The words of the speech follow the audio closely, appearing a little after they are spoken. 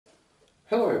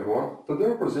Hello everyone, today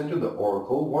I present you the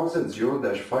Oracle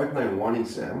 1Z0-591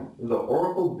 exam, the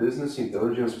Oracle Business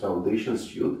Intelligence Foundation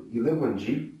Suite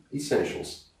 11G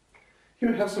Essentials.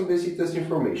 Here we have some basic test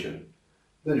information.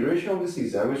 The duration of this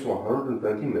exam is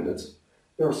 120 minutes,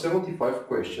 there are 75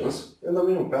 questions, and the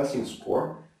minimum passing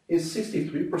score is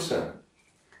 63%.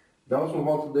 Now let's move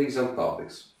on to the exam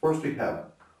topics. First we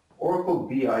have Oracle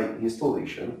BI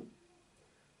installation,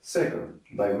 second,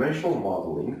 dimensional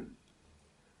modeling,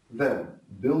 then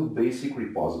build basic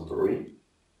repository.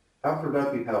 After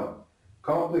that we have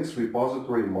complex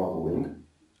repository modeling,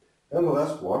 and the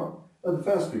last one,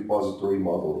 advanced repository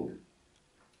modeling.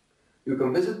 You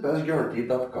can visit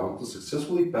passguarantee.com to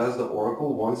successfully pass the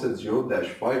Oracle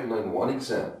 1Z0-591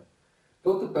 exam.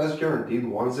 Go to Pass Guaranteed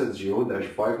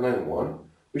 1Z0-591,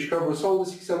 which covers all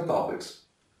these exam topics.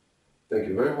 Thank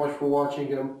you very much for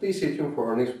watching, and please stay tuned for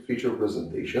our next feature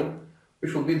presentation,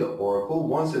 which will be the Oracle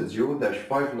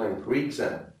 1Z0-593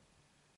 exam.